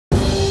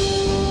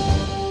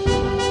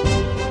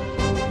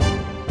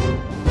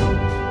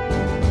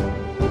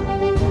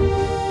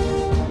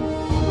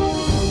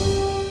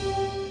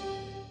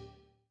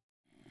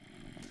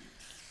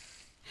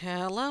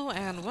Hello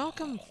and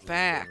welcome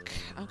back.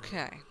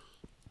 Okay,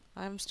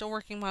 I'm still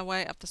working my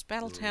way up this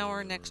battle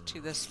tower next to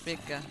this big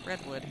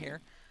redwood here.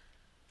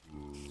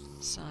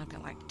 So I've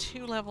got like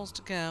 2 levels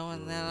to go,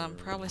 and then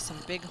probably some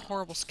big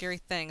horrible scary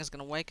thing is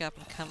going to wake up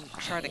and come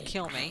try to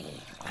kill me.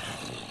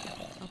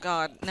 Oh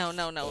god, no,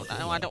 no, no,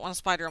 no, I don't want a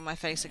spider on my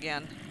face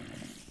again.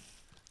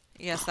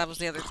 Yes, that was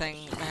the other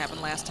thing that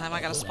happened last time.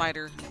 I got a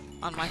spider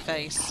on my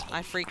face.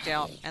 I freaked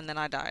out, and then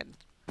I died.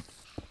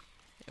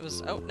 It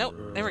was... oh, nope,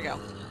 there we go.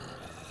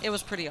 It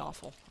was pretty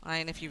awful.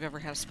 And if you've ever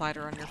had a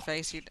spider on your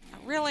face, you'd...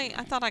 really?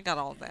 I thought I got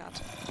all of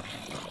that.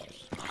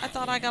 I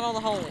thought I got all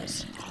the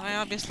holes. I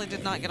obviously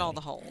did not get all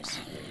the holes.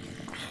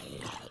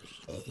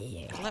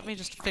 Let me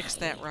just fix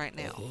that right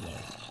now.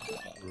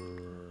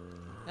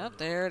 Oh,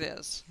 there it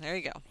is. There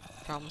you go.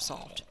 Problem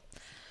solved.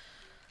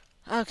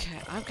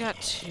 Okay, I've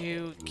got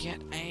to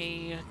get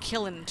a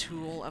killing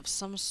tool of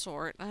some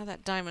sort.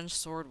 That diamond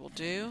sword will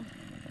do.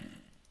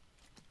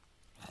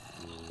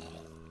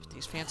 Put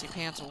these fancy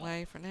pants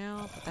away for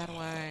now. Put that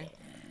away.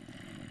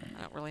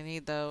 I don't really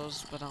need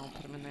those, but I'll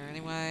put them in there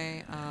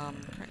anyway.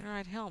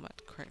 Crichtonite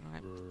helmet,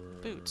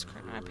 Crichtonite boots,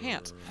 Crichtonite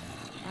pants.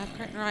 I have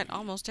Crichtonite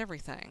almost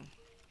everything.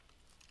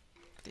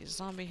 Put these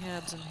zombie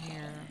heads in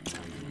here.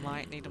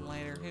 Might need them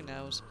later, who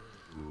knows.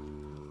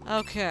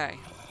 Okay.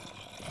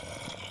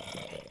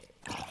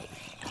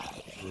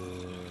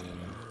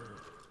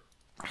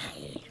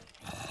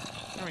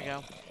 There we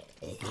go.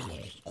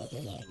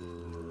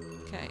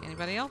 Okay,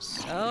 anybody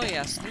else? Oh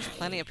yes, there's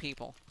plenty of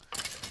people.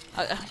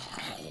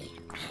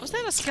 Was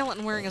that a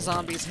skeleton wearing a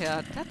zombie's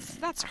head?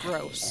 That's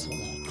gross.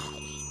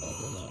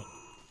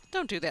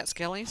 Don't do that,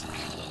 skellies.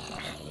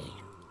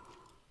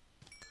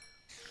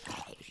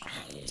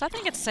 So I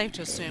think it's safe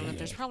to assume that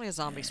there's probably a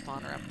zombie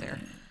spawner up there.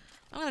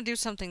 I'm gonna do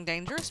something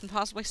dangerous and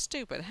possibly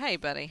stupid. Hey,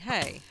 buddy.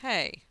 Hey,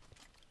 hey.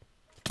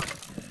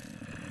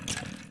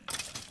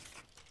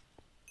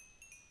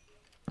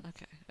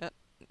 Okay.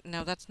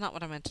 No, that's not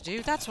what I meant to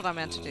do. That's what I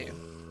meant to do.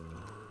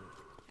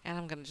 And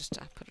I'm gonna just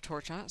put a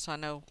torch on it so I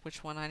know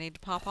which one I need to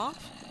pop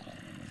off.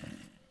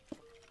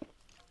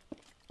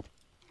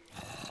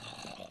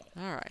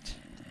 Alright.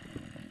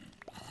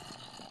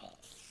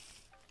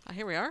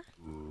 Here we are.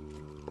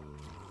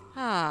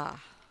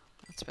 Ah,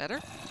 that's better.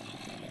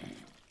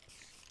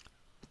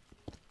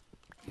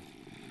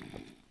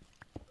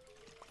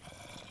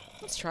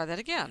 Let's try that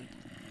again.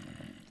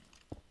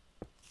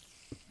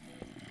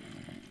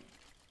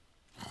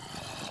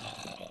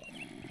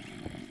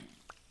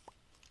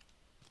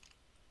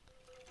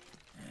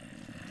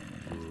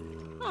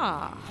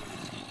 Ah.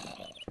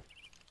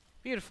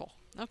 Beautiful.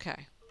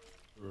 Okay.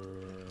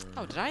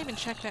 Oh, did I even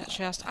check that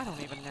chest? I don't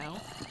even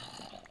know.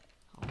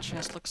 All the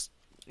chest looks...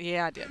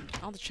 yeah, I did.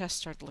 All the chests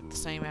start to look the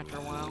same after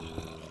a while.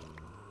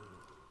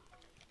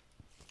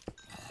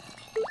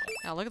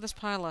 Now, look at this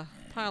pile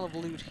of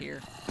loot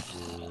here.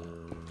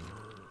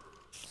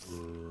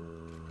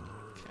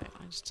 Okay,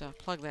 I just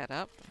plug that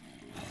up.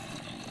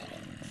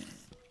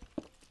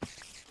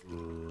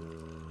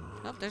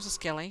 Oh, there's a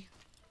skelly.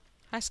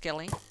 Hi,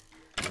 skelly.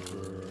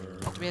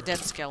 About to be a dead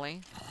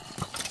skelly.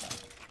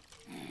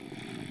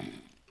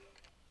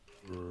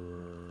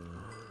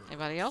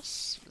 Anybody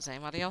else? Does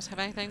anybody else have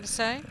anything to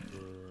say?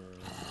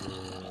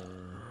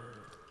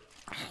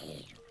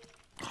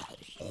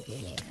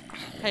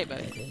 Hey,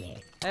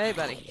 buddy. Hey,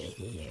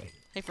 buddy.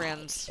 Hey,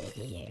 friends.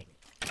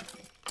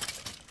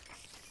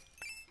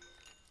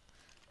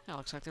 That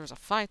looks like there was a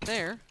fight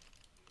there.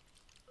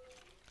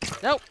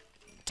 Nope.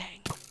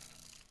 Dang.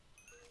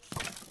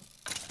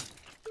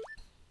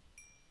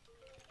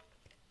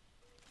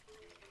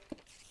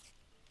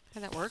 Okay,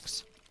 that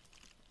works.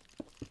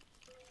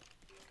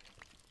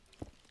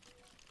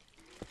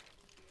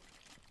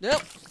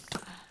 Nope.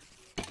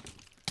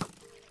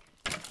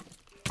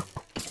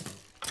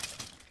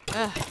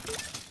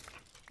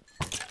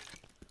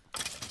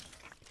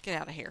 Get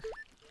out of here.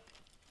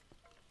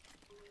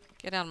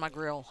 Get out of my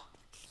grill.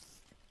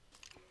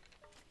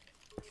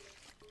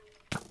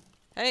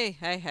 Hey,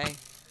 hey, hey.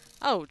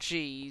 Oh,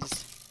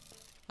 jeez.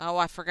 Oh,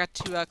 I forgot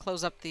to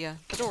close up the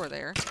door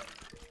there.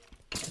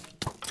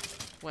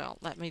 Well,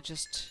 let me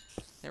just...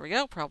 there we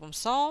go. Problem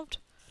solved.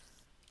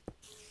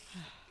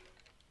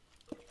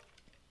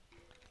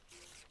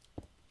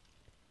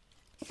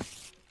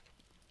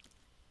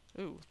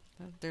 Ooh,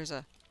 there's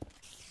a...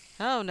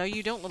 oh, no,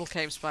 you don't, little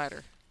cave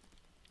spider.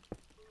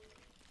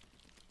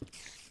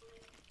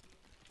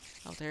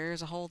 Oh,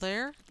 there's a hole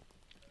there.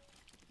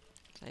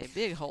 A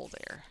big hole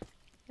there.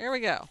 There we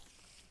go.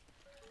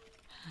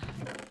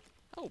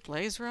 Oh,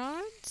 blaze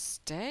rods,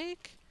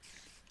 steak,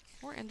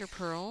 more ender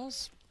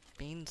pearls,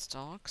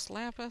 beanstalks,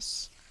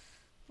 lapis,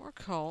 more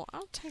coal.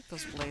 I'll take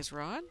those blaze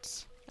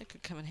rods. They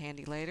could come in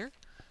handy later.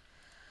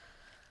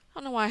 I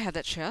don't know why I had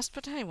that chest,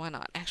 but hey, why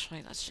not?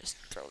 Actually, let's just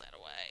throw that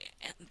away.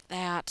 And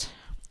that,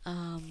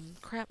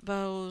 crap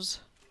bows,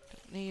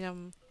 don't need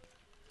them.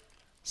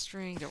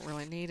 String, don't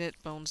really need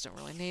it. Bones, don't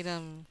really need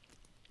them.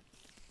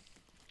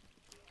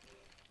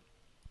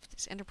 Put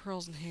these ender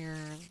pearls in here.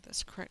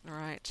 This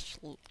Crichtonite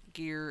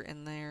gear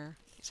in there.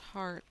 These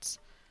hearts.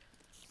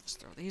 Let's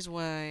throw these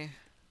away.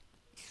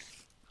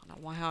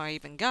 don't know how I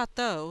even got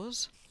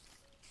those.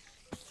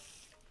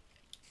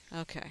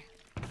 Okay.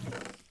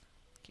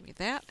 Give me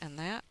that, and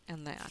that,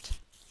 and that.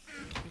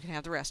 You can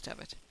have the rest of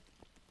it.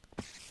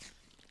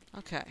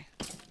 Okay.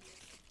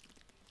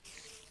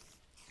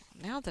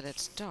 Now that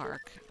it's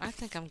dark, I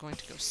think I'm going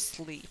to go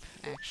sleep,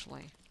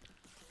 actually.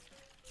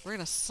 We're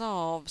going to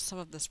solve some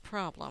of this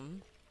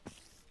problem.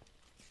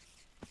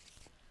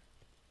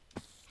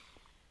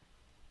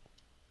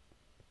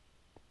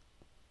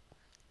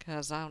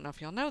 Because I don't know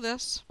if y'all know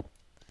this.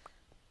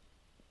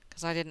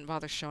 Because I didn't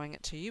bother showing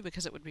it to you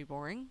because it would be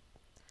boring.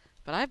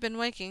 But I've been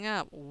waking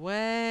up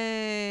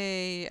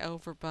way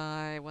over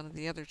by one of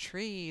the other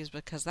trees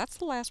because that's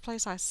the last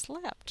place I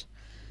slept.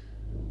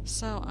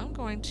 So I'm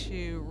going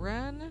to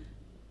run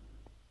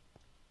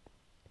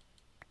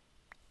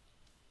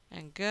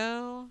and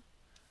go.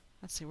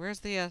 Let's see, where's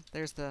the,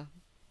 there's the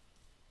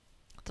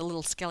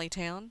little skelly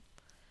town.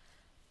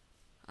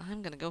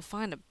 I'm going to go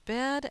find a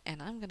bed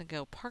and I'm going to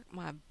go park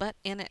my butt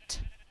in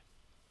it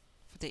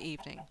for the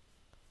evening.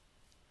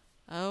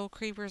 Oh,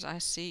 creepers, I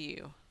see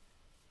you.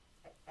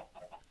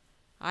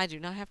 I do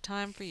not have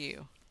time for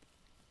you.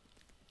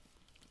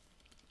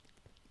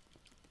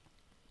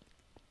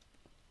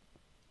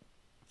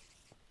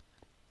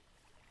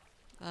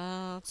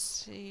 Let's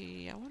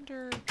see. I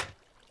wonder...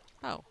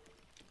 Oh.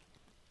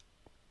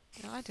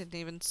 No, I didn't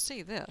even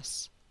see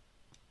this.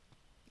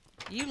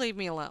 You leave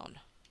me alone.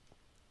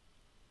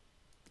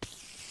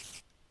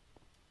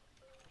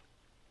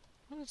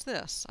 What is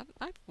this?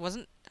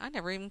 I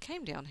never even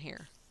came down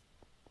here.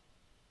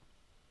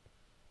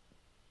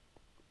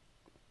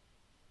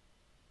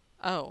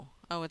 Oh.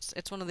 Oh,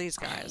 it's one of these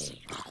guys.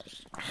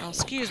 Oh,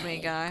 excuse me,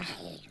 guy.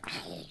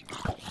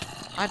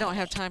 I don't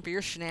have time for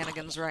your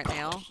shenanigans right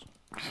now.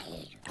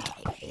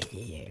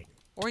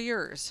 Or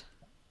yours.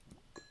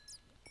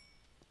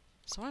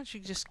 So why don't you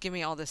just give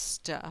me all this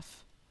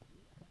stuff?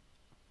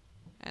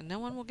 And no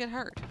one will get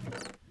hurt.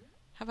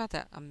 How about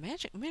that? A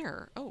magic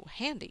mirror. Oh,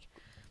 handy.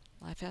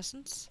 Life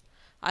essence.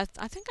 I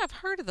think I've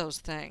heard of those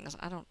things.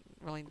 I don't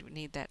really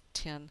need that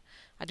tin.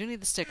 I do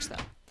need the sticks, though.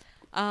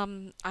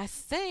 I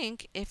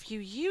think if you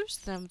use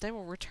them, they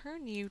will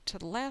return you to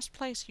the last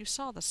place you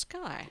saw the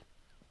sky.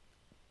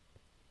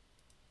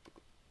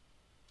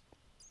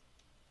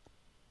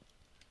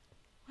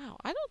 Wow,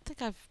 I don't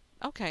think I've...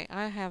 Okay,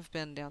 I have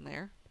been down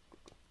there.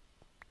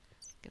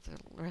 Get the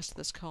rest of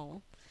this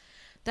coal.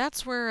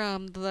 That's where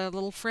the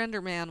little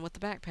friender man with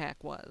the backpack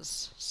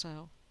was.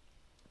 So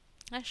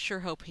I sure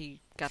hope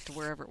he got to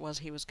wherever it was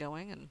he was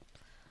going and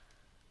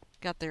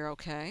got there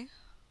okay.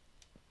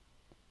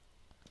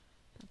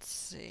 Let's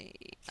see.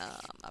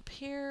 Up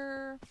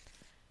here.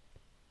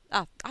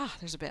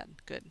 There's a bed.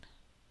 Good.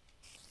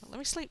 Let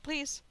me sleep,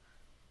 please.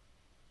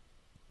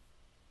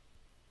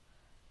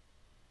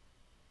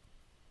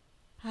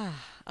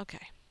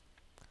 Okay.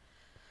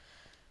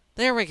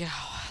 There we go.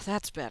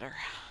 That's better.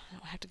 I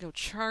don't have to go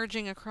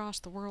charging across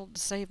the world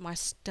to save my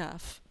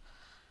stuff.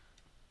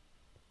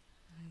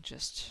 And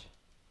just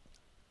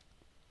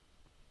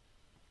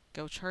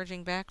go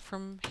charging back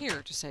from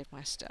here to save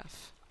my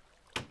stuff.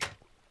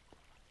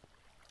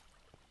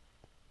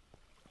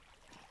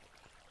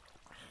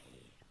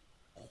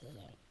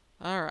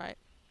 Alright.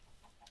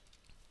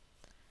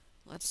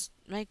 Let's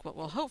make what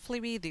will hopefully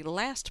be the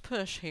last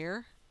push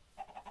here.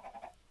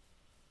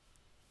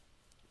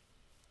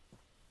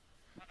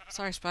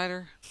 Sorry,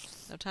 spider.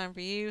 No time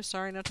for you.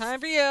 Sorry, no time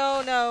for you.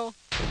 No.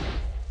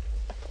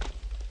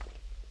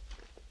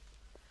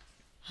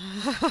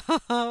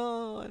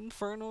 Oh,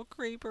 infernal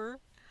creeper.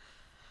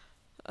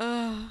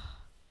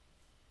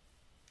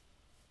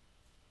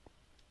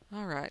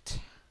 Alright.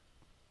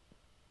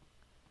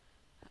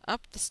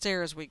 Up the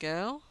stairs we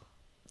go.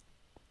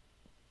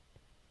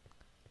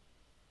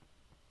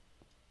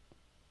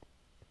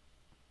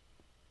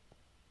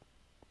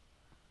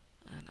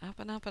 And up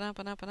and up and up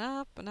and up and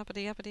up and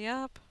uppity uppity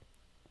up.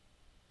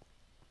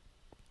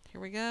 Here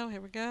we go,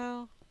 here we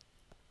go.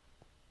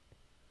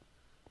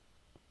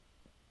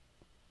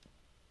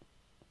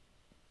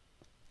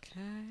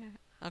 Okay.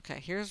 Okay,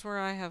 here's where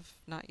I have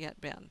not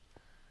yet been.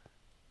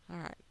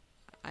 Alright.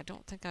 I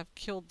don't think I've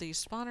killed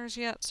these spawners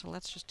yet, so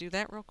let's just do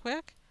that real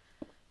quick.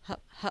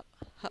 Hup, hup,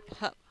 hup,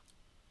 hup.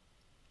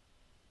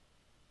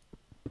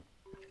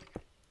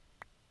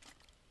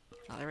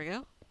 Oh, there we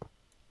go.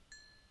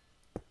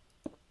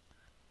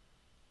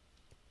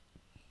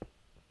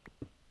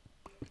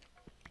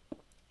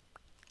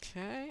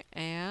 Okay,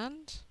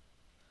 and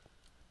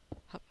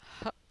hup,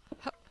 hup,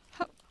 hup,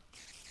 hup.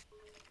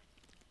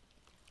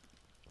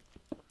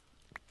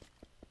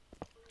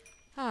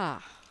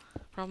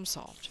 Problem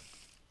solved.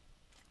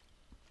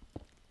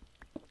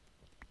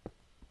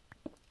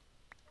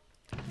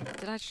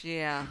 Did I?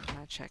 Yeah,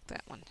 I checked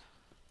that one.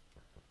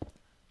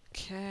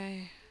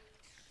 Okay.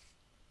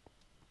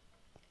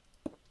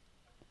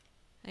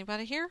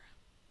 Anybody here?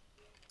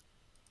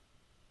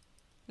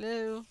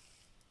 Hello?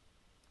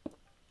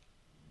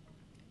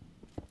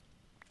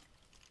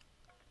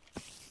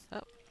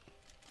 Oh.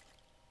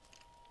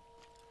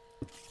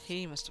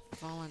 He must have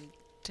fallen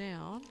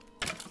down.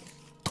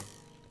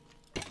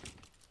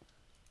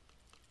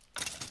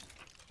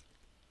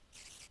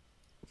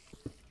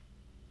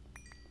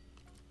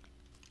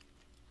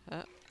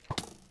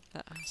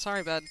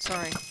 Sorry, bud.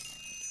 Sorry.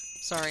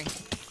 Sorry.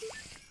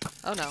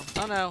 Oh no.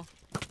 Oh no.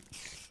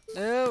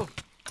 No!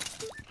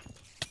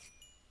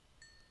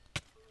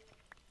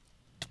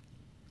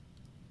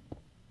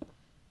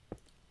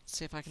 Let's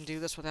see if I can do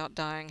this without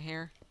dying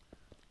here.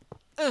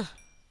 Ugh!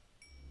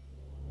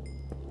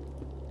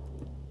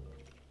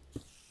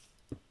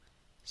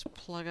 Just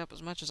plug up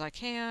as much as I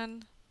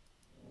can.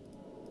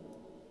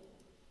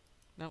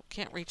 Nope,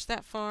 can't reach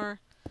that far.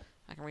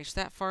 I can reach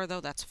that far, though.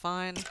 That's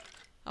fine.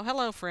 Oh,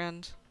 hello,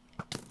 friend.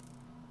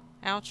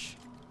 Ouch.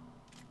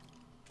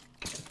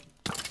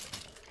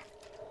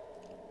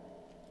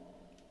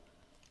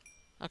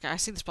 Okay, I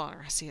see the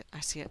spawner. I see it. I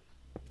see it.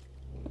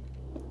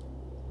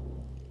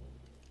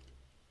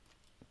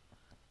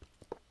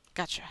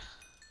 Gotcha.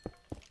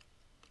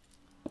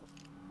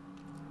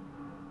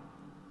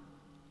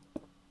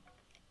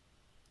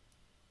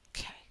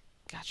 Okay.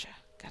 Gotcha.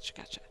 Gotcha,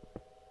 gotcha.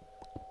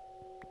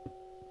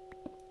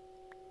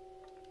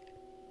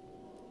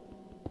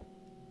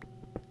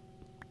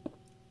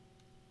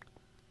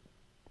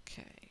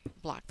 Okay.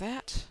 Block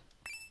that.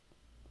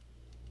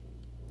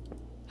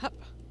 Hup.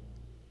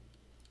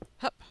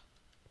 Hup.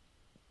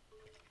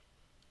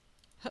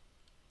 Hup.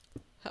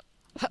 Hup.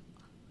 Hup.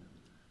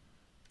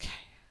 Okay.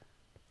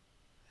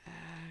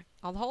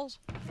 All the holes?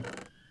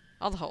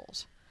 All the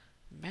holes.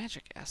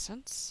 Magic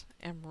essence.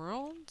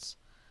 Emeralds.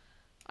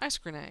 Ice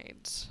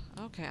grenades.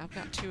 Okay, I've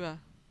got to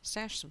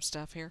stash some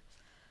stuff here.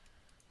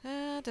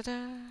 Oh,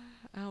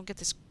 get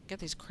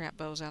these crap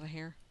bows out of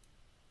here.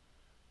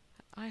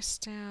 Ice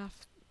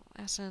staff.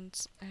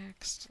 Essence.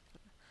 Axe.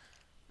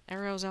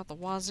 Arrows out the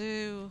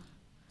wazoo.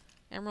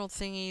 Emerald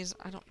thingies.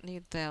 I don't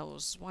need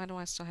those. Why do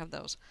I still have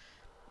those?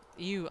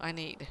 You, I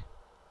need.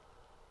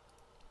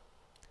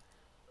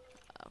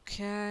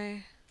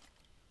 Okay.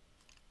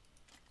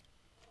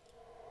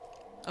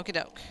 Okie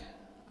doke.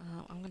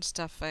 I'm going to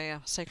stuff a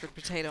sacred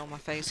potato on my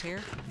face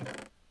here.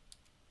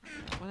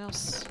 What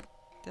else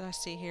did I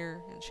see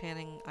here?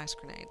 Enchanting ice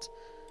grenades.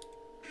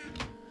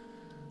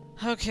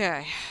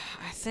 Okay.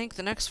 I think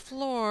the next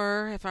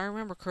floor, if I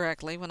remember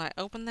correctly, when I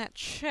open that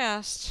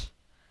chest,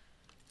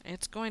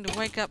 it's going to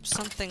wake up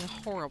something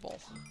horrible.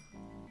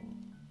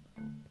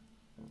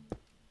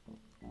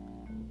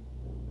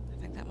 I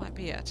think that might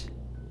be it.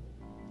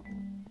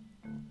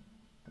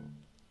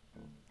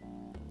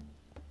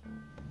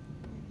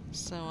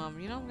 So,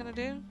 you know what I'm gonna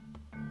do?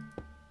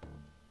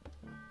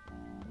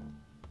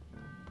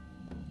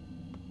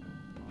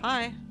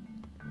 Hi.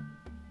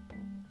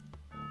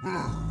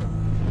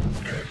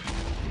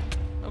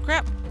 Oh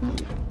crap!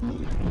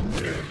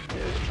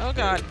 Oh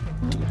god.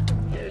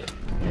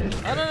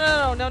 Oh no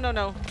no no no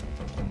no!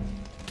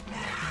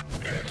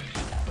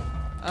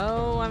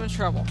 Oh, I'm in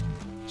trouble.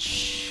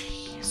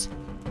 Jeez.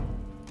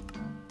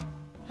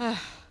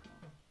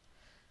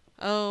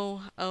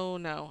 Oh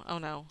no, oh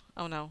no,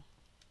 oh no.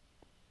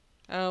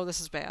 Oh,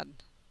 this is bad.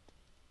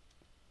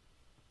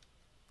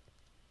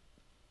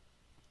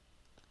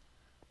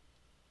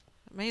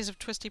 Maze of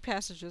twisty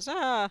passages.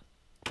 Ah!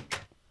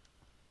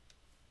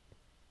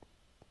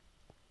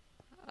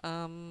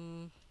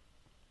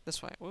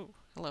 This way. Whoa,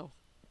 hello.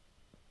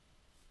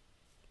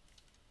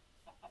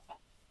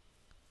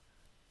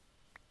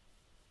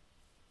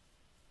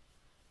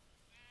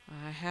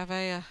 I have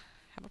a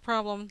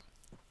problem.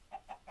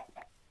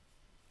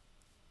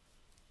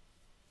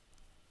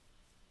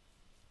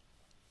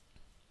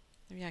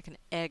 Maybe I can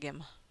egg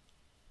him.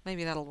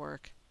 Maybe that'll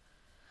work.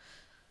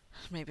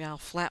 Maybe I'll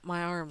flap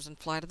my arms and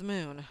fly to the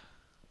moon.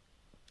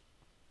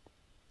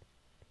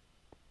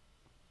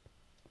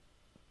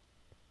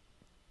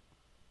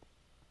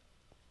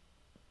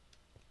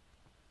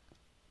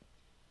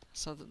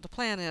 So the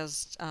plan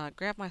is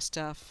grab my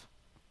stuff,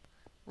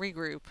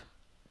 regroup,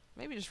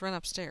 maybe just run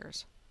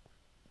upstairs.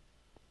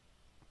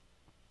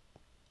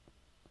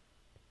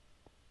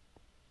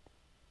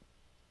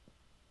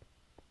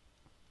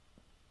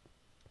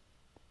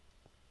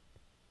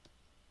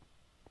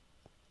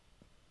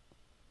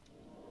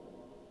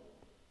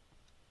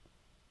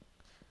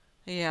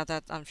 Yeah,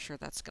 I'm sure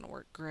that's gonna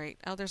work great.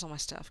 Oh, there's all my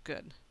stuff.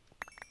 Good.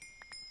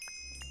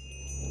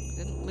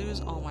 Didn't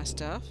lose all my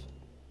stuff.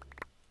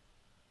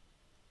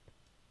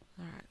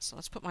 Alright, so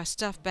let's put my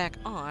stuff back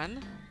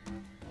on.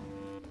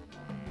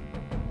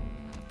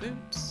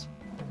 Boots.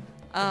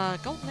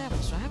 Golden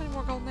apples. Do I have any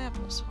more golden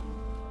apples?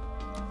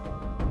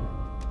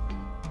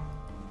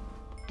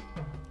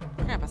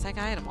 Crap, I think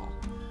I ate them all.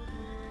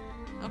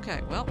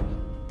 Okay, well.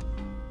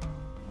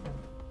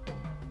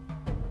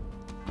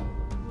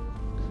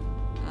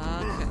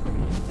 Okay.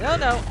 No,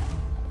 no!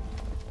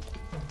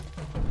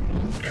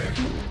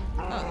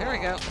 Oh, there we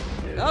go.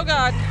 Oh,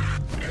 God!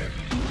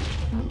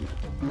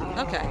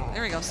 Okay,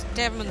 there we go.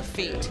 Stab him in the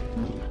feet.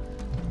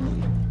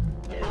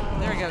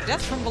 There we go.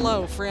 Death from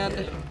below, friend.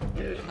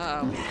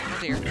 Uh-oh. Oh,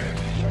 dear.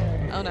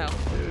 Oh, no.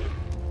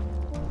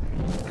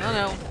 Oh,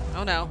 no.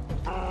 Oh, no.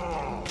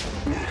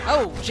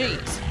 Oh,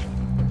 jeez.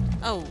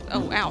 Oh,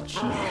 ouch.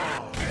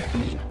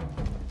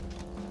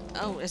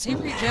 Oh, is he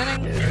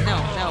regenning?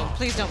 No,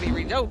 please don't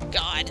be Oh,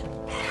 God.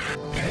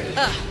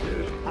 Ugh.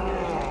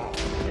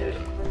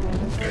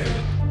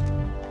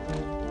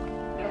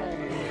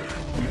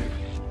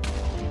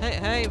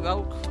 hey,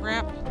 oh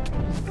crap.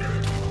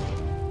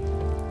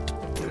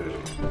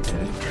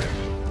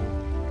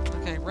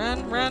 Okay,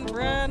 run, run,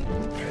 run.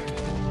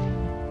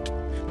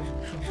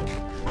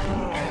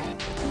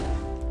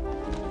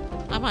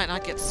 I might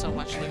not get so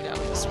much loot out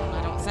of this one,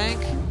 I don't think.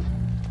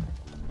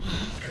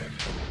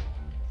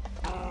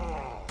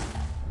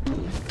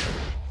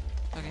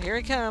 Okay, here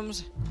he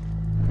comes.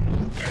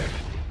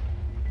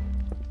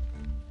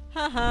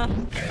 Haha.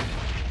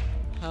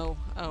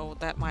 Oh,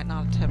 that might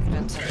not have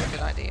been such a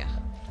good idea.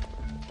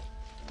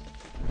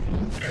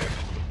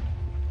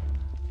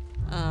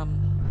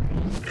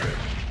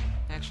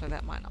 Actually,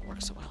 that might not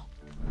work so well.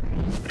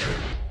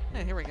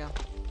 Hey, here we go.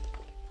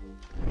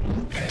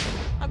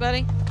 Hi,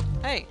 buddy.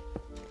 Hey.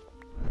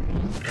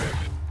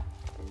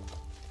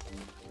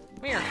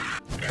 Come here.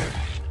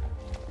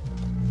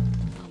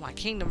 Oh, my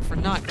kingdom for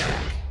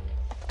knockback.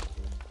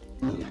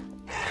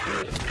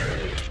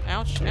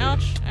 Ouch,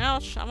 ouch,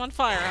 ouch. I'm on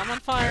fire, I'm on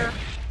fire.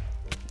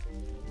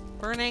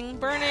 Burning,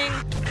 burning.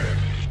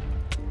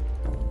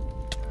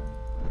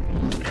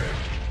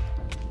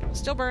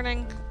 Still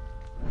burning.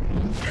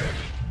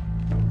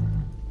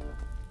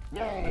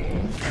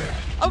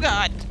 Oh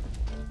god!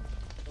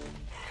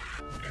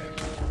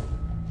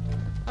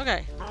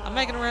 Okay, I'm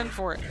making a run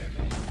for it.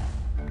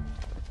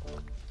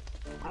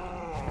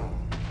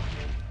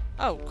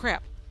 Oh,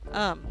 crap.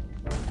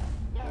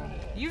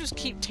 You just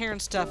keep tearing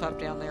stuff up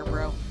down there,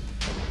 bro.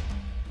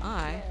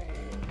 I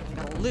am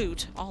gonna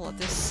loot all of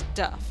this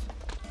stuff.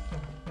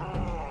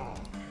 Or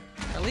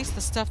at least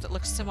the stuff that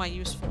looks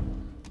semi-useful.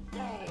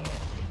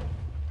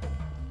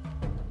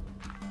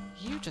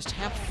 You just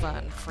have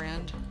fun,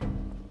 friend.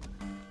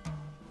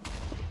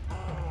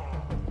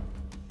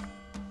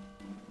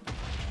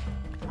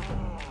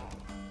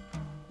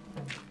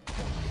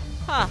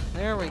 Ah,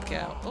 there we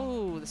go.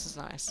 Oh, this is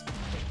nice.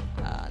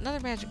 Another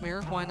magic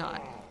mirror, why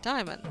not?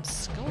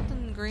 Diamonds,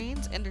 golden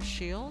greens, ender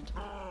shield,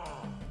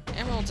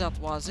 emeralds out the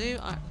wazoo.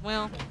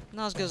 Well,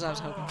 not as good as I was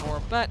hoping for,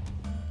 but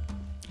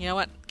you know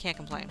what? Can't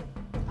complain.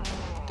 Do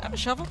I have a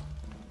shovel?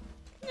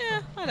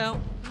 Yeah, I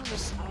don't.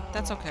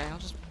 That's okay. I'll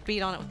just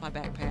beat on it with my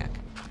backpack.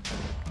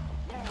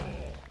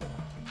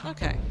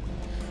 Okay.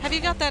 Have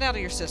you got that out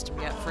of your system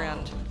yet,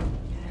 friend?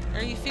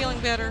 Are you feeling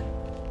better?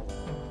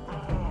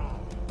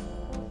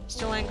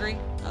 Still angry?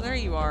 Oh, there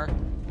you are.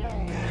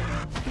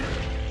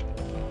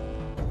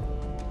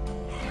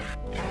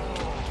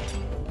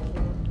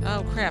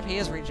 Oh crap, he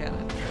is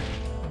regenerated.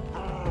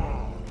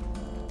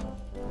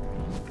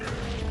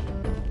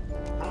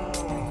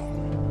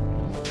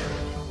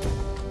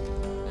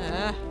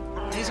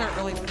 These aren't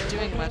really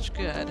doing much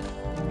good.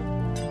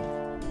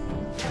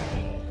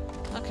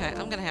 Okay,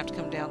 I'm gonna have to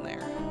come down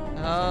there.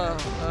 Oh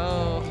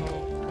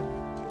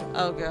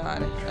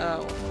god.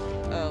 Oh,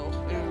 ooh.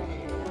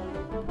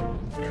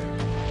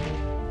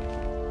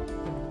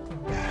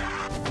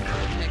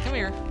 Okay, come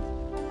here.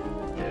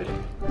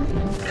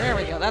 There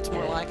we go, that's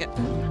more like it.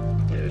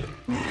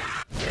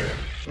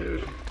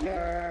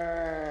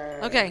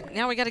 Okay,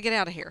 now we gotta get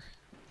out of here.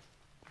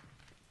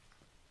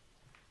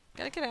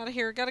 Gotta get out of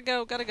here, gotta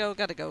go, gotta go,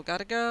 gotta go,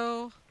 gotta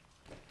go.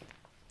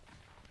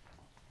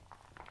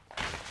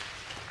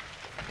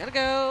 Gotta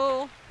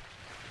go.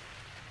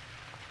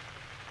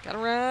 Gotta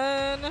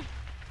run.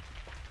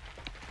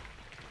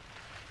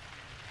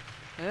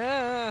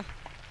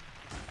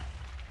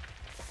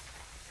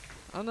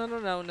 Oh, no, no,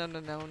 no, no, no,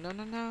 no, no,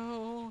 no,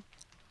 no.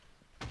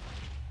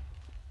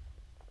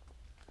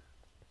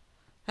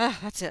 Ah,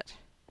 that's it.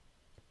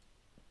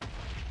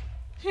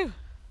 Phew.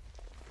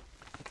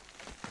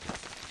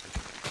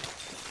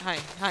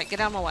 Hi, get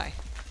out of my way.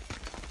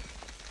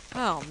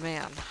 Oh,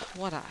 man.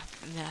 What a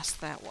mess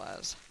that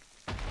was.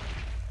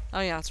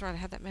 Oh, yeah, that's right. I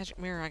had that magic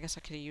mirror. I guess I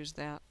could have used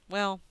that.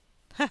 Well,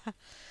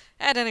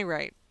 at any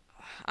rate,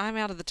 I'm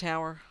out of the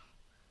tower.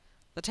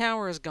 The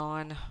tower is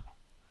gone.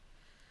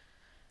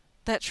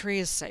 That tree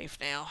is safe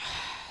now.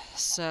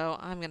 So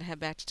I'm going to head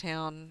back to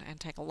town and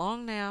take a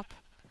long nap.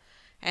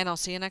 And I'll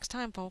see you next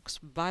time, folks.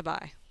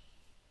 Bye-bye.